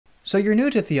So you're new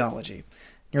to theology.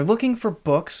 You're looking for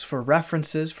books, for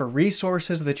references, for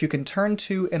resources that you can turn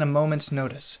to in a moment's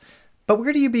notice. But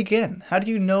where do you begin? How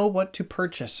do you know what to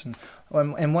purchase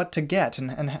and what to get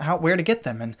and where to get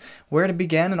them and where to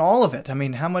begin and all of it? I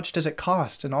mean, how much does it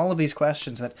cost? And all of these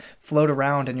questions that float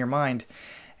around in your mind.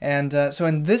 And so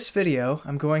in this video,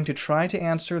 I'm going to try to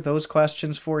answer those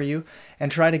questions for you and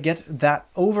try to get that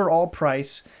overall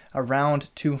price around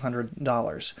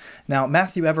 $200. Now,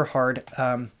 Matthew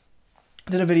Everhard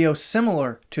did a video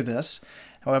similar to this.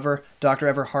 However, Dr.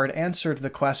 Everhard answered the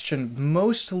question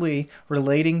mostly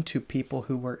relating to people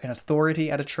who were in authority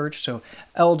at a church, so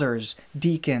elders,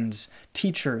 deacons,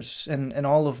 teachers, and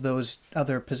all of those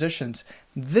other positions.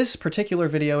 This particular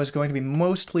video is going to be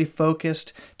mostly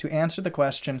focused to answer the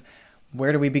question,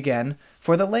 where do we begin,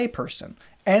 for the layperson?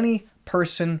 Any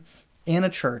person in a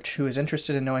church who is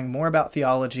interested in knowing more about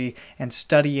theology and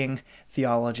studying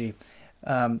theology.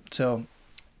 So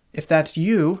if that's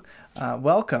you,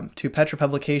 welcome to Petra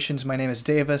Publications. My name is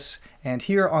Davis, and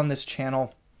here on this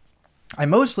channel, I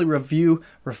mostly review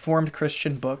Reformed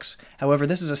Christian books. However,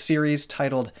 this is a series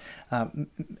titled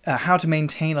How to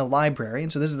Maintain a Library,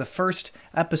 and so this is the first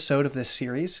episode of this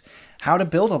series, How to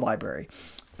Build a Library.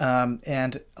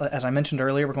 And as I mentioned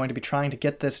earlier, we're going to be trying to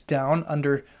get this down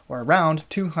under or around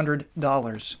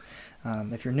 $200.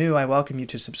 If you're new, I welcome you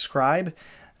to subscribe,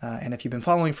 and if you've been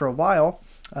following for a while,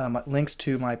 links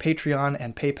to my Patreon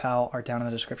and PayPal are down in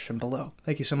the description below.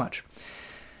 Thank you so much.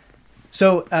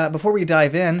 So before we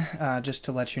dive in, just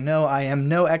to let you know, I am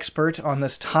no expert on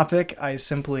this topic. I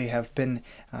simply have been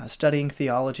studying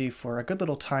theology for a good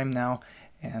little time now,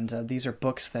 and these are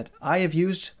books that I have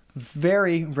used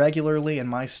very regularly in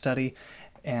my study,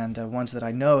 and ones that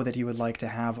I know that you would like to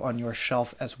have on your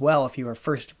shelf as well if you are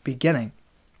first beginning.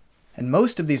 And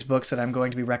most of these books that I'm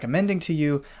going to be recommending to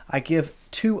you, I give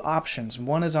two options.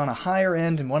 One is on a higher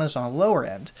end and one is on a lower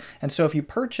end. And so if you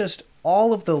purchased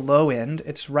all of the low end,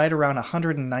 it's right around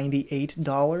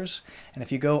 $198. And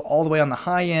if you go all the way on the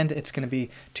high end, it's going to be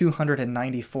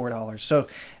 $294. So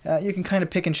you can kind of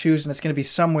pick and choose, and it's going to be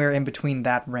somewhere in between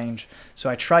that range. So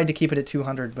I tried to keep it at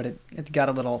 $200, but it got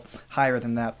a little higher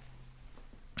than that.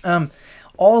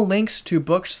 All links to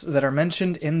books that are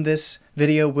mentioned in this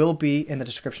video will be in the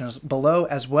description below,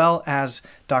 as well as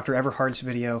Dr. Everhard's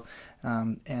video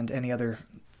and any other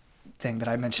thing that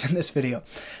I mentioned in this video.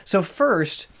 So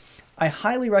first, I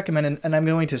highly recommend, and I'm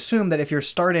going to assume that if you're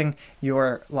starting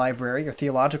your library, your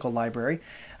theological library,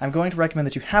 I'm going to recommend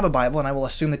that you have a Bible, and I will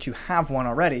assume that you have one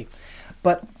already.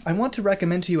 But I want to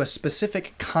recommend to you a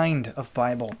specific kind of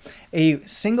Bible, a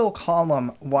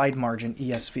single-column wide-margin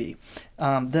ESV.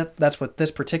 That's what this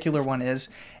particular one is,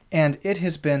 and it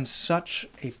has been such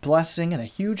a blessing and a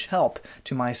huge help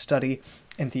to my study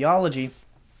in theology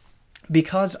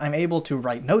because I'm able to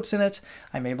write notes in it,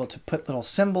 I'm able to put little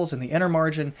symbols in the inner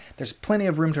margin, there's plenty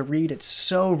of room to read, it's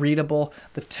so readable,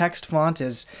 the text font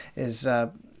is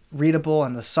readable,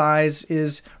 and the size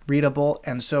is readable,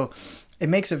 and so it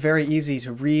makes it very easy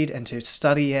to read and to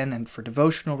study in, and for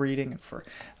devotional reading and for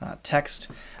text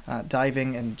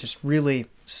diving and just really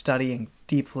studying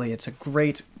deeply. It's a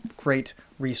great, great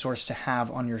resource to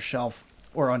have on your shelf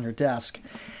or on your desk.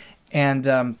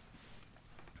 And,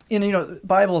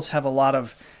 Bibles have a lot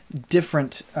of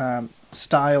different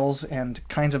styles and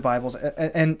kinds of Bibles,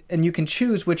 and you can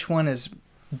choose which one is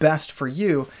best for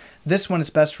you. This one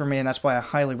is best for me, and that's why I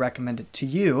highly recommend it to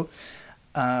you.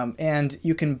 And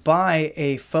you can buy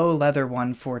a faux leather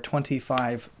one for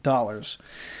 $25.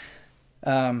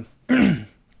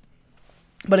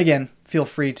 But again, feel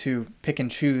free to pick and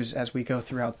choose as we go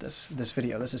throughout this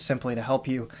video. This is simply to help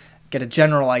you get a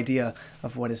general idea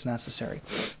of what is necessary.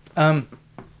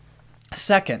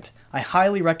 Second, I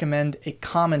highly recommend a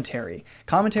commentary.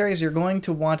 Commentaries, you're going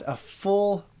to want a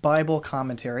full Bible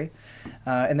commentary.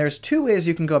 And there's two ways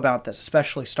you can go about this,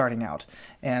 especially starting out.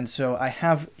 And so I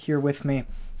have here with me,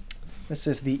 this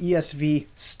is the ESV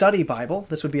Study Bible.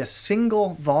 This would be a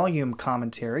single volume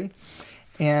commentary.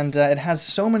 And it has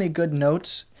so many good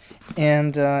notes,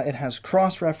 and it has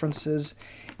cross-references.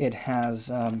 It has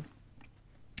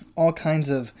all kinds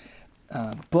of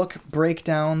book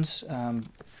breakdowns,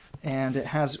 and it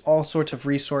has all sorts of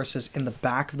resources in the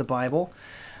back of the Bible.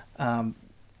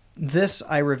 This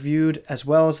I reviewed, as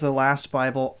well as the last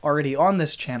Bible, already on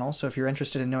this channel, so if you're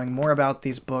interested in knowing more about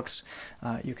these books,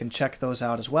 you can check those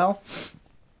out as well.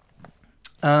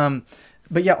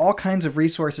 But yeah, all kinds of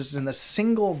resources in the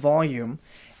single volume,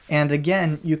 and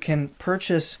again, you can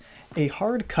purchase a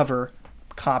hardcover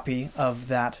copy of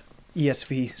that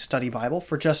ESV Study Bible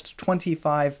for just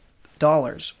 $25.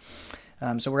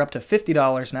 So we're up to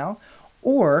 $50 now.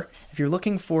 Or if you're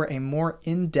looking for a more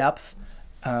in-depth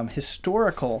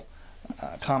historical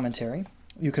commentary,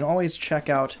 you can always check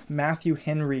out Matthew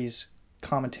Henry's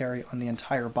commentary on the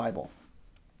entire Bible.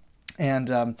 And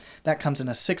that comes in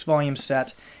a 6-volume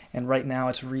set, and right now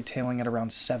it's retailing at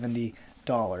around $70.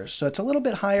 So it's a little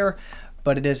bit higher,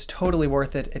 but it is totally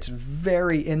worth it. It's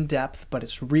very in-depth, but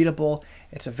it's readable.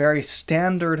 It's a very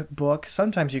standard book.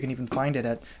 Sometimes you can even find it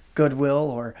at Goodwill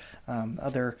or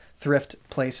other thrift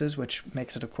places, which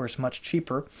makes it, of course, much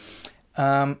cheaper.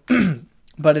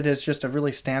 But it is just a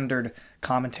really standard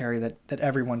commentary that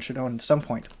everyone should own at some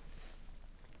point.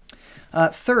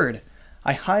 Third,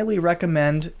 I highly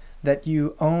recommend that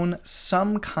you own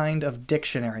some kind of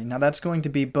dictionary. Now that's going to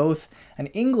be both an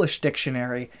English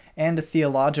dictionary and a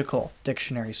theological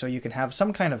dictionary. So you can have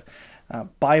some kind of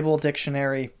Bible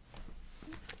dictionary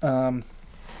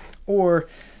or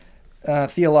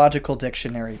theological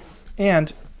dictionary.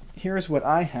 And here's what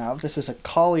I have. This is a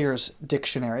Collier's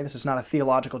dictionary. This is not a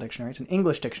theological dictionary. It's an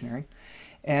English dictionary.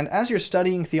 And as you're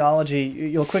studying theology,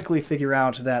 you'll quickly figure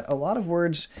out that a lot of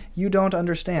words you don't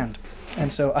understand.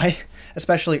 And so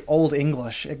especially Old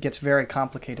English, it gets very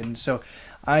complicated. And so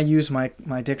I use my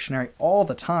dictionary all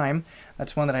the time.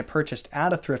 That's one that I purchased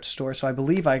at a thrift store. So I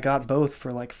believe I got both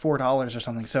for like $4 or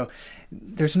something. So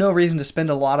there's no reason to spend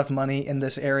a lot of money in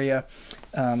this area.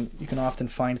 You can often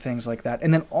find things like that.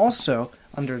 And then also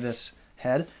under this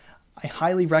head, I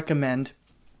highly recommend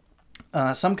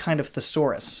some kind of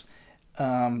thesaurus.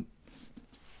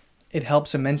 It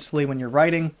helps immensely when you're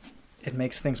writing. It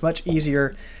makes things much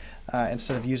easier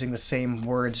instead of using the same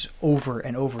words over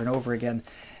and over and over again.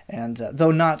 And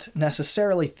though not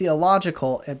necessarily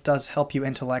theological, it does help you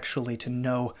intellectually to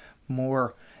know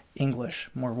more English,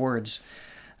 more words.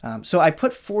 So I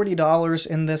put $40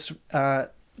 in this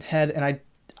head, and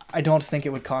I don't think it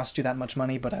would cost you that much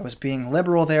money, but I was being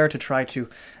liberal there to try to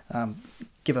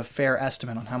give a fair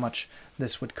estimate on how much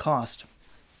this would cost.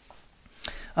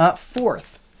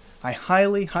 Fourth, I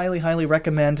highly, highly, highly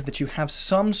recommend that you have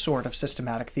some sort of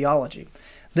systematic theology.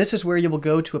 This is where you will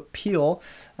go to appeal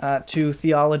to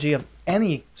theology of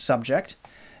any subject.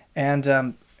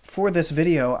 And for this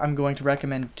video, I'm going to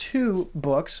recommend 2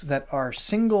 books that are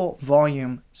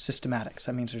single-volume systematics.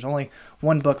 That means there's only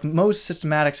one book. Most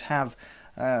systematics have,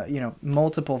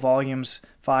 multiple volumes,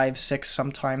 5, 6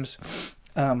 sometimes.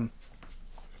 And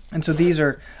so these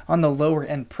are on the lower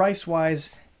end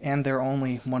price-wise, and they're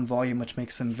only one volume, which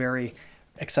makes them very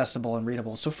accessible and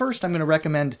readable. So first, I'm going to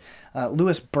recommend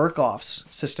Louis Berkhof's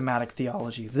Systematic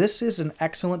Theology. This is an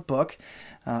excellent book.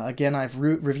 Again, I've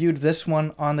reviewed this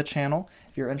one on the channel,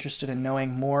 if you're interested in knowing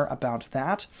more about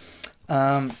that.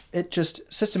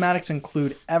 Systematics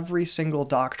include every single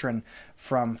doctrine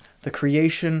from the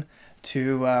creation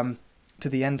to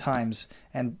the end times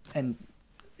and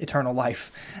eternal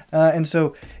life. And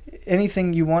so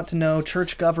anything you want to know,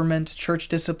 church government, church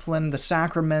discipline, the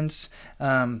sacraments,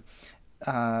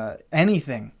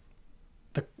 anything,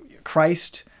 the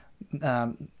Christ,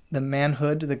 the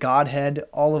manhood, the Godhead,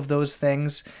 all of those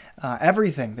things,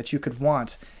 everything that you could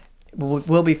want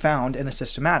will be found in a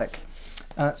systematic.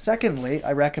 Secondly,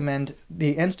 I recommend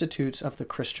the Institutes of the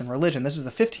Christian Religion. This is the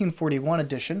 1541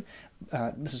 edition.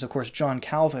 This is, of course, John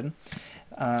Calvin,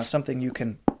 something you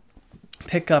can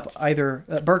pick up either.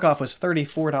 Berkhof was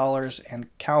 $34 and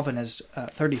Calvin is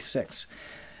 $36.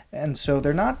 And so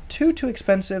they're not too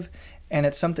expensive, and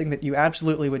it's something that you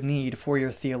absolutely would need for your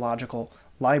theological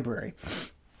library.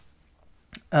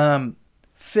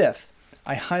 Fifth,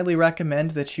 I highly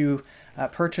recommend that you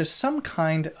purchase some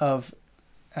kind of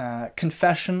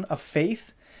confession of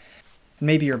faith.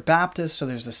 Maybe you're Baptist, so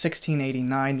there's the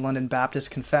 1689 London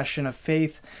Baptist Confession of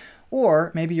Faith,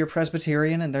 or maybe you're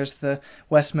Presbyterian and there's the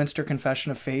Westminster Confession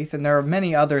of Faith, and there are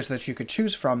many others that you could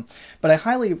choose from. But I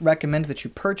highly recommend that you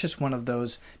purchase one of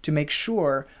those to make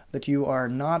sure that you are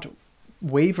not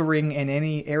wavering in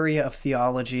any area of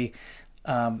theology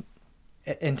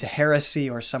into heresy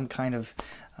or some kind of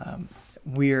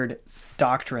weird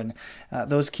doctrine.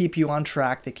 Those keep you on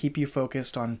track. They keep you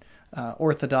focused on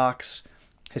orthodox,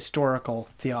 historical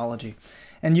theology.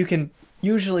 And you can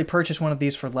usually purchase one of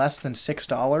these for less than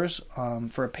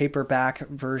 $6 for a paperback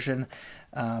version,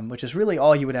 which is really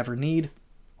all you would ever need.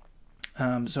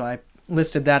 So I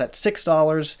listed that at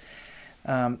 $6.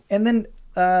 And then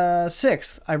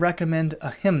sixth, I recommend a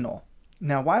hymnal.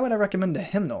 Now, why would I recommend a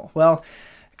hymnal? Well,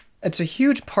 it's a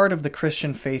huge part of the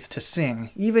Christian faith to sing,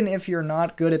 even if you're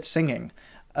not good at singing.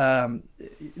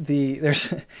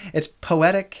 It's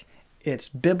poetic, it's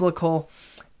biblical,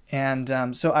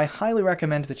 and so I highly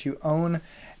recommend that you own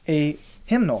a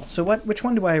hymnal. So which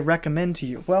one do I recommend to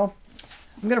you? Well,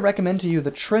 I'm going to recommend to you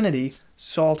the Trinity,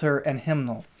 Psalter, and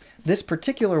Hymnal. This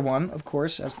particular one, of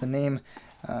course, as the name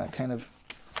kind of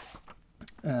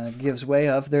gives way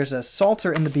of. There's a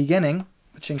Psalter in the beginning,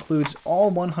 which includes all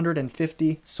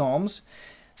 150 psalms,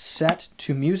 set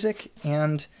to music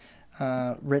and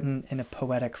written in a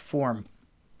poetic form.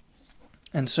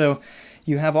 And so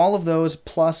you have all of those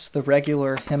plus the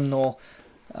regular hymnal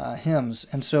hymns.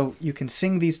 And so you can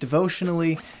sing these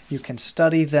devotionally, you can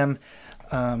study them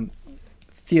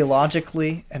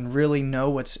theologically and really know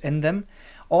what's in them.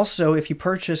 Also, if you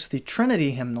purchase the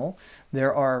Trinity hymnal,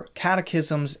 there are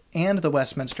catechisms and the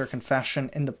Westminster Confession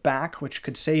in the back, which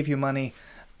could save you money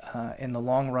in the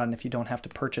long run if you don't have to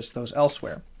purchase those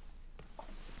elsewhere.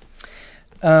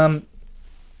 And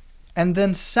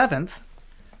then seventh,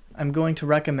 I'm going to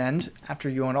recommend, after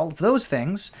you own all of those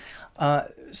things,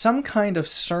 some kind of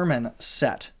sermon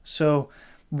set. So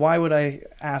why would I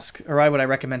ask, or why would I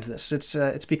recommend this?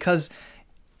 It's because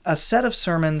a set of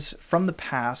sermons from the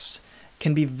past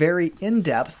can be very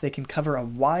in-depth. They can cover a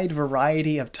wide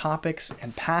variety of topics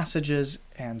and passages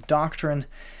and doctrine,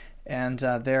 and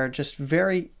they're just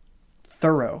very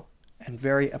thorough and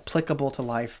very applicable to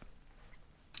life.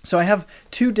 So I have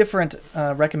two different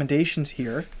recommendations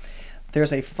here.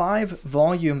 There's a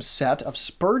 5-volume set of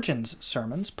Spurgeon's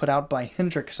sermons put out by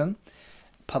Hendrickson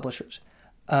Publishers.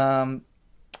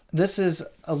 This is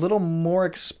a little more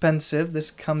expensive. This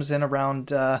comes in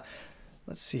around,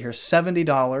 let's see here,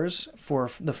 $70 for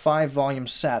the 5-volume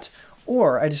set.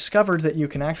 Or I discovered that you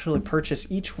can actually purchase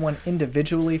each one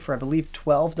individually for, I believe,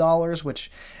 $12,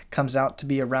 which comes out to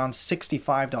be around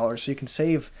 $65. So you can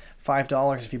save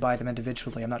 $5 if you buy them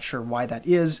individually. I'm not sure why that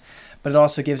is, but it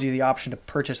also gives you the option to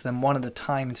purchase them one at a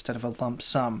time instead of a lump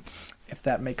sum, if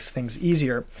that makes things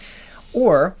easier.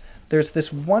 Or there's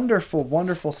this wonderful,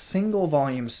 wonderful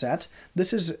single-volume set.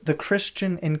 This is The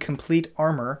Christian in Complete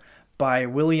Armor by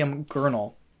William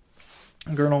Gurnall.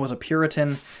 Gurnall was a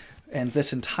Puritan, and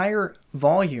this entire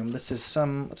volume, this is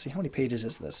some, let's see, how many pages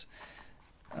is this?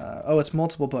 Oh, it's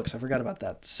multiple books. I forgot about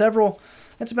that. Several,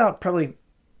 it's about probably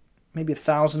maybe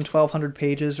 1,000, 1,200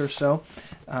 pages or so.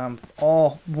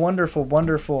 All wonderful,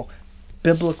 wonderful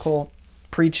biblical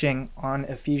preaching on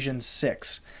Ephesians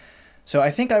 6. So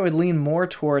I think I would lean more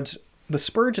towards the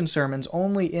Spurgeon sermons,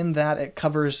 only in that it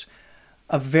covers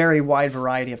a very wide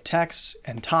variety of texts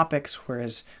and topics,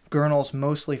 whereas Gurnall's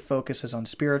mostly focuses on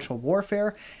spiritual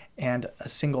warfare and a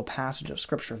single passage of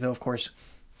Scripture, though, of course,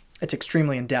 it's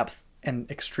extremely in-depth and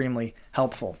extremely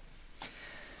helpful.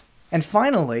 And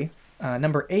finally,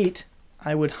 number 8,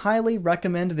 I would highly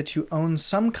recommend that you own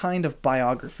some kind of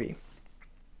biography.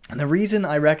 And the reason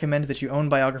I recommend that you own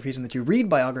biographies and that you read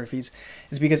biographies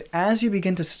is because as you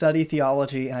begin to study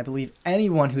theology, and I believe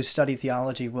anyone who's studied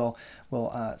theology will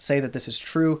say that this is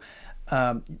true,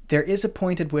 there is a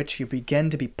point at which you begin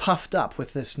to be puffed up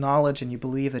with this knowledge and you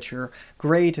believe that you're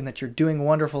great and that you're doing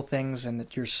wonderful things and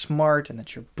that you're smart and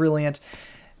that you're brilliant.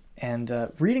 And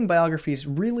reading biographies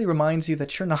really reminds you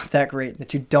that you're not that great,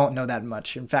 that you don't know that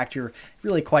much. In fact, you're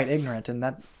really quite ignorant, and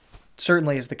that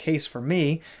certainly is the case for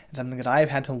me, and something that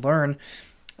I've had to learn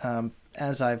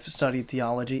as I've studied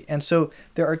theology. And so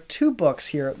there are 2 books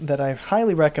here that I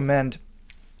highly recommend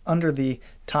under the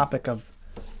topic of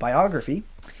biography.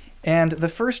 And the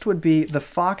first would be the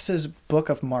Fox's Book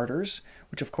of Martyrs,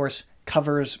 which of course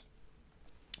covers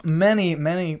many,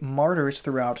 many martyrs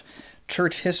throughout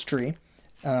church history.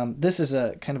 This is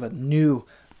a kind of a new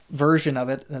version of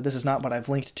it. This is not what I've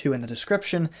linked to in the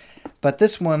description, but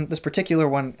this particular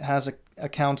one has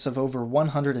accounts of over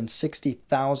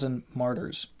 160,000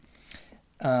 martyrs,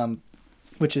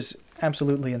 which is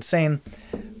absolutely insane.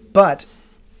 But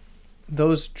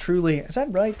those truly, is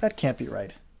that right? That can't be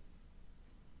right.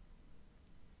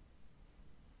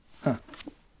 Huh.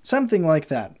 Something like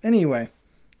that. Anyway,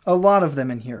 a lot of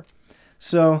them in here.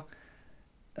 So,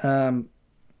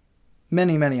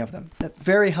 many, many of them.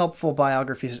 Very helpful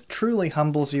biographies. It truly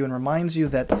humbles you and reminds you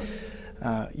that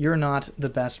you're not the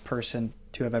best person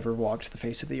to have ever walked the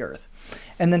face of the earth.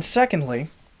 And then secondly,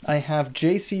 I have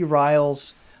J.C.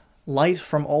 Ryle's Light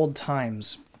from Old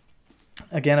Times.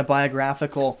 Again, a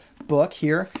biographical book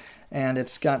here, and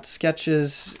it's got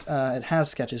sketches, it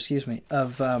has sketches,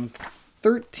 of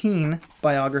 13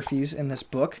 biographies in this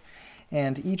book,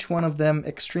 and each one of them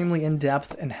extremely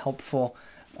in-depth and helpful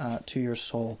to your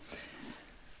soul.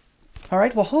 All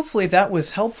right, well, hopefully that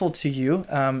was helpful to you.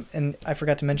 And I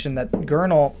forgot to mention that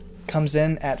Gurnall comes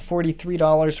in at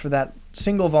 $43 for that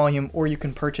single volume, or you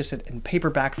can purchase it in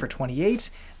paperback for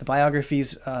 $28. The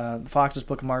biographies, Fox's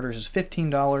Book of Martyrs is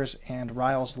 $15, and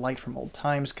Ryle's Light from Old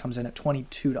Times comes in at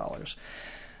 $22.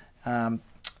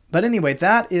 But anyway,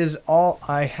 that is all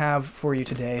I have for you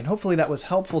today, and hopefully that was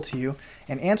helpful to you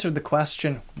and answered the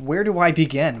question, where do I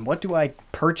begin? What do I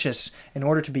purchase in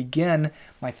order to begin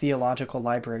my theological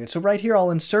library? And so right here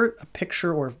I'll insert a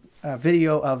picture or a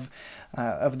video of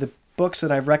the books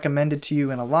that I've recommended to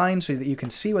you in a line so that you can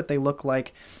see what they look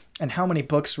like and how many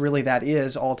books really that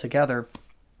is altogether.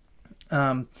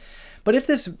 But if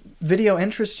this video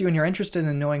interests you and you're interested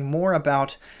in knowing more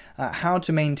about how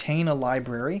to maintain a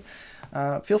library,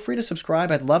 feel free to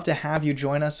subscribe. I'd love to have you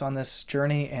join us on this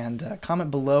journey, and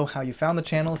comment below how you found the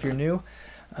channel if you're new.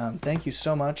 Thank you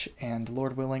so much, and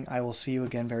Lord willing, I will see you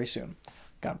again very soon.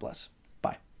 God bless.